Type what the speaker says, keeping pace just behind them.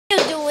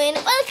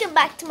welcome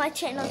back to my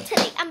channel.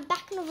 Today I'm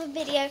back in another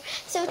video.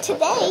 So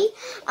today,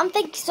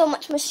 thank you so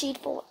much Mashid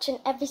for watching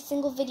every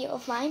single video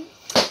of mine.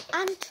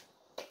 And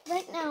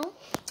right now,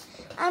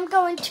 I'm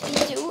going to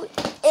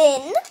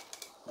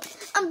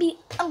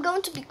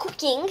be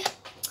cooking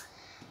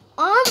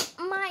on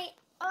my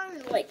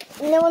own. Like,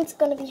 no one's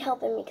gonna be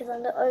helping me because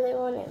I'm the only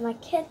one in my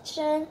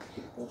kitchen,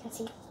 as you can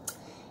see.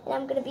 And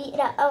I'm gonna be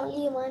the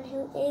only one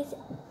who is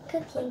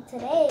cooking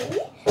today.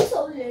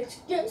 So let's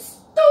get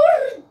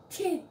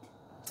started.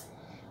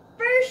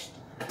 First,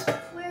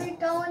 we're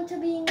going to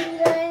be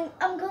needing,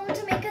 I'm going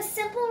to make a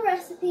simple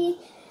recipe.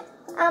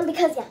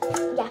 Because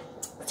yeah,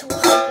 it's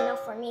hard,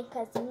 for me,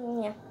 because,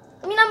 yeah.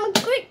 I mean, I'm a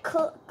great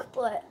cook,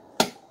 but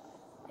it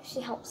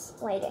actually helps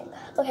lighting.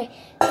 Okay,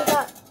 we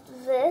got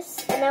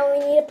this, and now we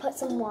need to put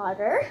some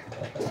water.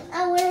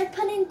 And we're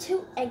putting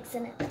 2 eggs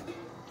in it.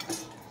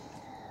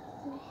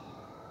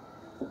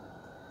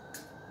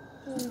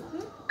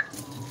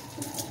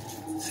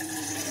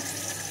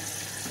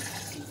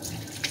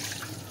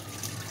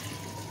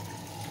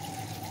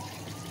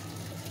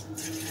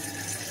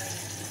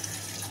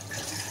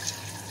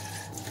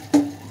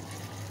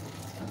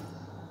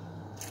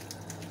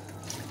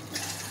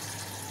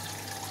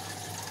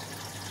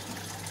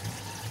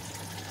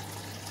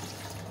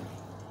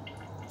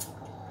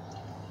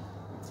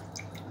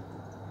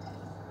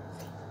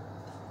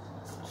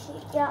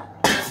 Got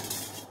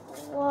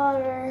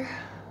water.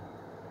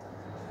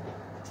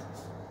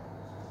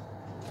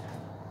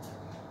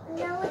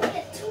 Now let's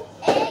get 2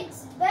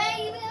 eggs,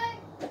 baby.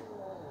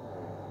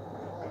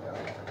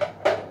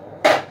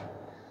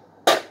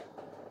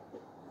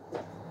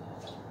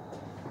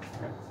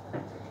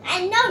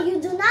 And no,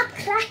 you do not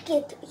crack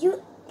it.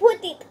 You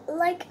put it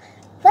like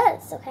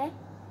this, okay?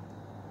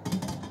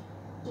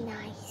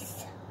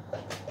 Nice.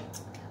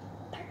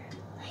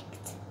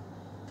 Perfect.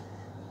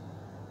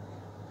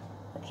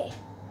 Okay.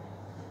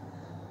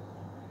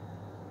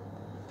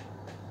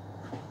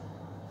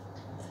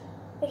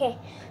 Okay,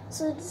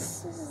 so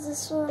this is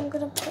this one. I'm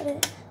gonna put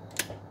it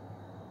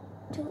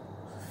to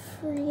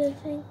 3, I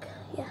think.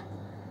 Yeah,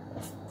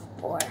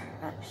 4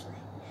 actually.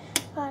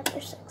 5 or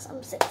 6.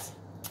 I'm 6.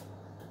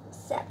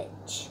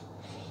 Savage.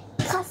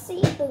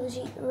 Classy,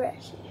 bougie,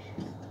 rich.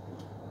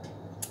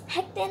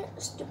 Heck then,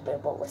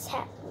 stupid. What was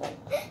happening?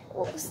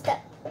 What was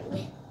that?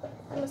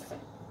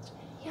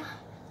 Yeah.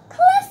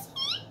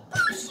 Classy,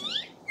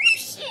 bougie,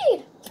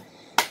 rich.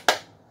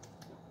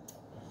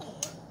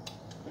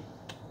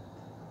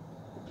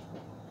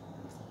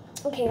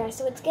 Okay guys,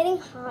 so it's getting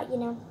hot,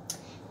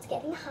 It's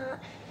getting hot.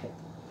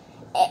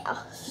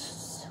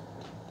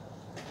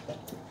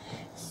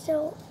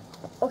 So,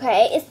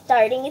 okay, it's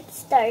starting. It's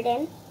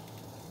starting.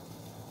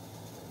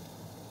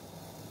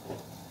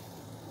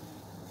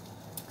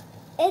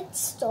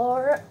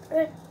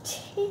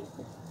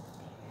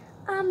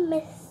 I'm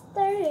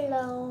Mr.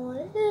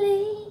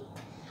 Lonely.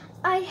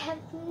 I have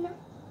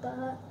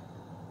nobody.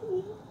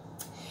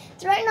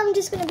 So right now I'm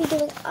just going to be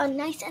doing a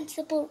nice and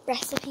simple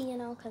recipe,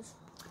 because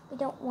we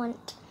don't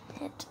want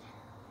it.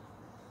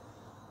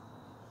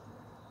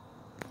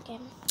 Okay,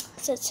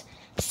 so it's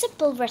a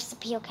simple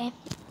recipe, okay?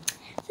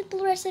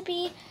 Simple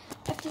recipe.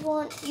 If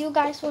you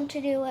guys want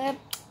to do it.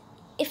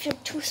 If you're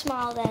too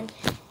small, then,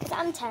 because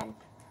I'm 10.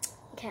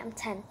 Okay, I'm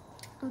 10.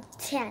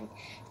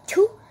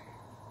 2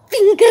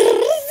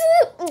 fingers.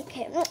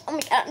 Okay, oh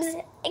my god, I'm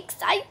so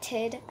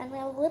excited. And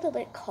I'm a little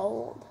bit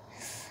cold,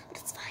 but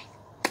it's fine.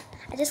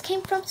 I just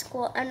came from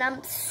school, and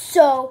I'm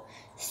so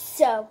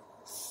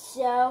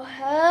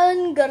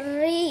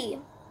hungry.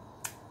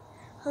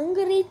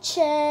 Hungry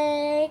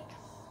chick.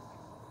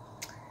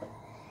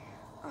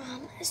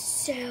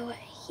 So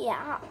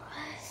yeah.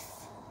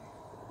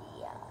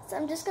 So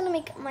I'm just gonna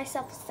make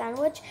myself a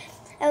sandwich.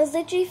 I was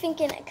literally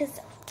thinking,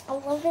 because I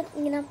love it,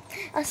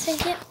 I was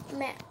thinking,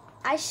 man,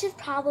 I should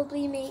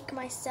probably make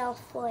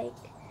myself like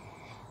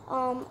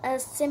a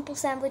simple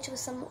sandwich with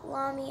some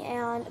salami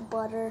and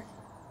butter.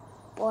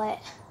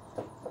 But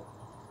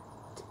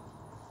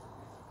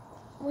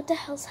what the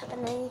hell's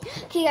happening?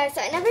 Okay guys,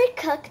 so I never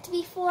cooked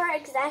before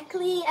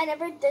exactly. I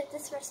never did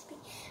this recipe.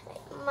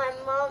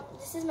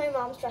 This is my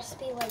mom's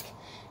recipe, like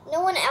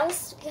no one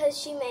else, because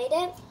she made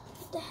it.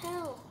 What the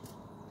hell?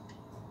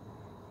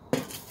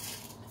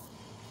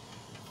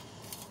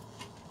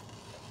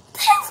 What the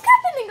hell's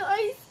happening,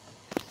 guys?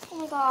 Oh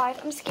my god,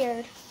 I'm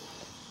scared.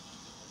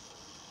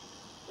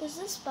 Is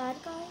this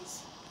bad,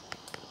 guys?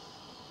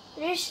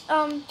 There's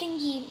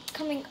thingy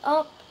coming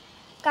up.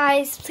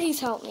 Guys, please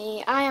help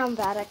me. I am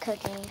bad at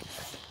cooking.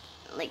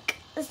 Like,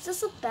 is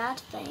this a bad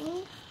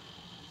thing?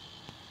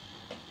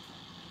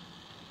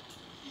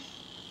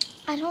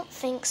 I don't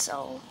think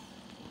so.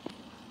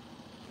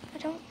 I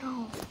don't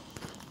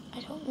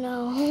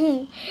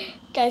know.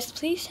 Guys,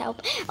 please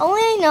help. All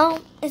I know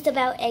is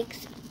about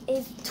eggs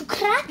is to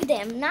crack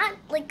them, not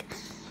like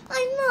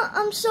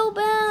I'm so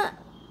bad.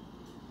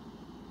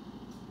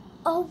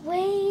 Oh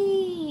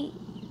wait.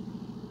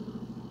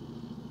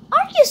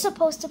 Are you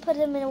supposed to put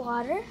them in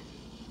water?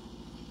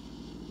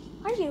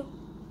 Are you?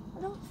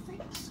 I don't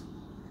think so.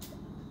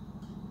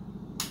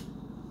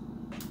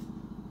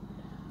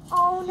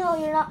 Oh no,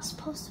 you're not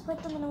supposed to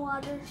put them in the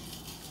water.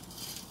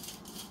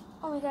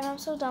 Oh my god, I'm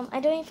so dumb. I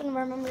don't even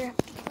remember to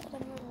put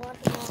them in water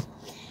now.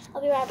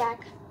 I'll be right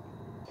back.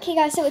 Okay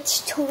guys, so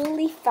it's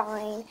totally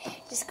fine.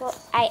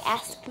 I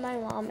asked my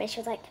mom and she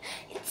was like,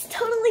 it's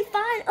totally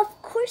fine.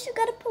 Of course you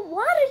gotta put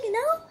water, you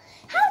know?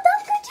 How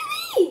dumb could you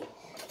be?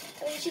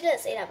 I mean, she didn't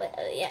say that, but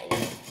yeah.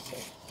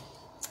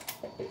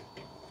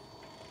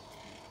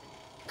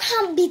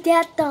 Can't be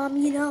that dumb,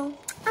 you know?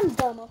 I'm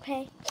dumb,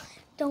 okay?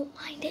 Don't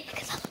mind it,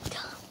 because I'm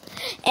dumb.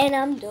 And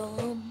I'm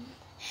dumb.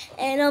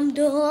 And I'm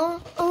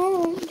dumb.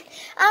 I'm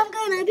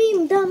gonna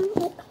be dumb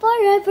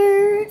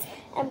forever.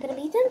 I'm gonna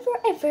be dumb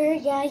forever.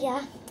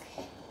 Yeah.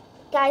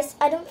 Guys,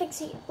 I don't think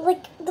so.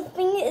 Like, the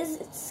thing is,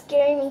 it's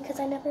scaring me because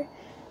I never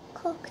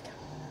cooked.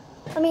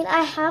 I mean,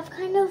 I have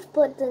kind of,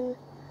 but then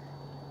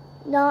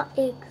not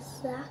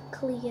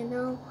exactly, you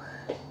know?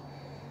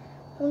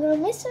 I'm gonna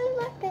miss her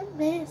like a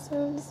miss.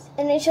 And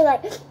then she's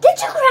like, did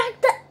you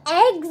crack the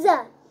eggs?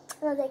 And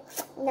I was like,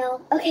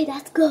 no. Okay,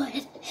 that's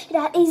good.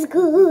 That is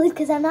good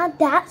because I'm not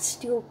that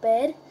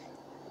stupid.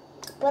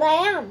 But I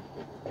am.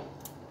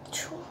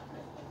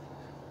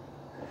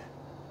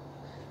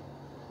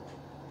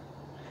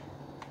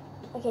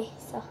 Okay,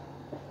 so.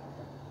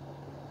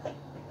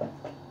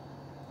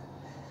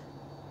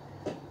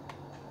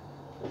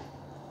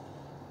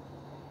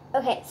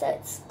 Okay, so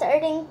it's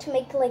starting to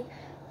make like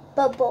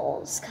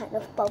bubbles, kind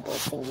of bubble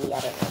thingy, I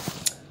don't know.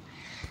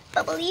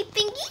 Bubbly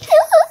thingy.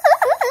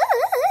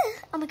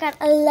 Oh my god,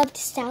 I love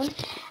this sound.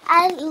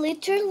 And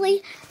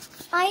literally,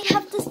 I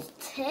have this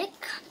stick.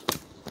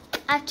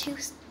 I have 2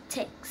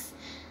 sticks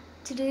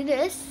to do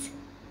this.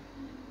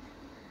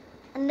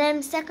 And then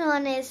the second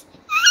one is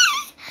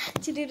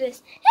to do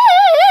this.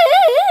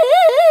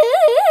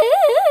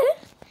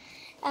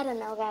 I don't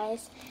know,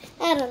 guys.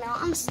 I don't know.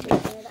 I'm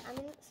stupid. I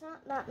mean, it's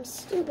not that I'm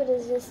stupid.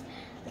 It's just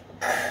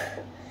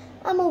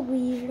I'm a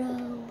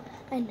weirdo.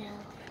 I know.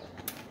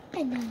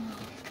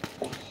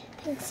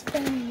 Thanks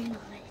very much.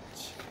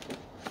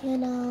 You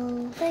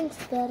know, thanks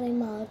very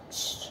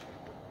much.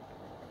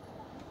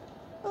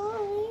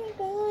 Oh, you're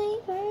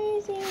going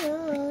crazy,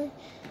 oh.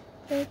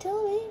 They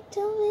told me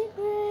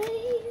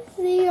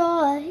crazy,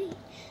 oh.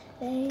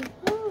 They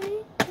told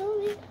me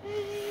crazy,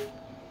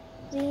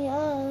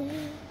 oh.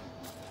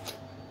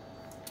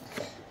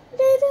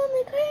 They told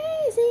me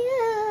crazy,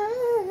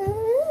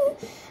 oh.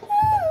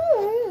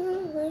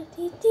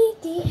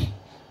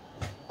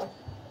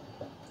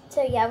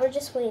 So yeah, we're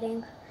just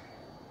waiting.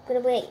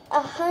 Gonna wait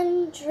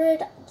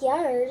 100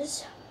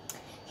 years.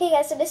 Okay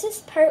guys, so this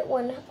is part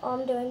 1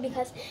 I'm doing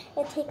because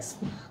it takes,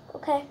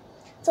 okay,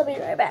 so I'll be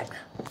right back.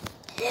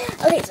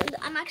 Okay, so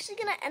I'm actually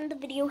gonna end the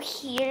video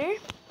here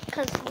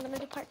because I'm gonna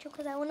do part 2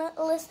 because I wanna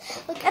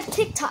look at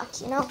TikTok,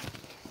 you know.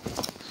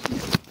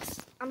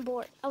 I'm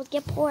bored. I would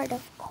get bored,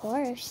 of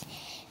course.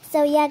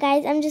 So yeah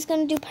guys, I'm just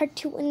gonna do part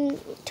 2 in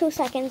 2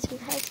 seconds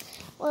because,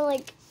 well,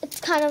 like,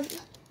 it's kind of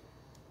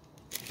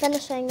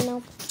finishing, you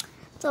know.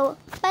 So,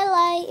 bye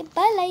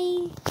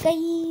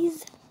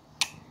guys.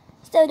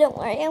 So don't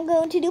worry, I'm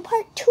going to do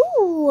part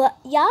 2.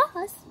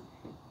 Yes.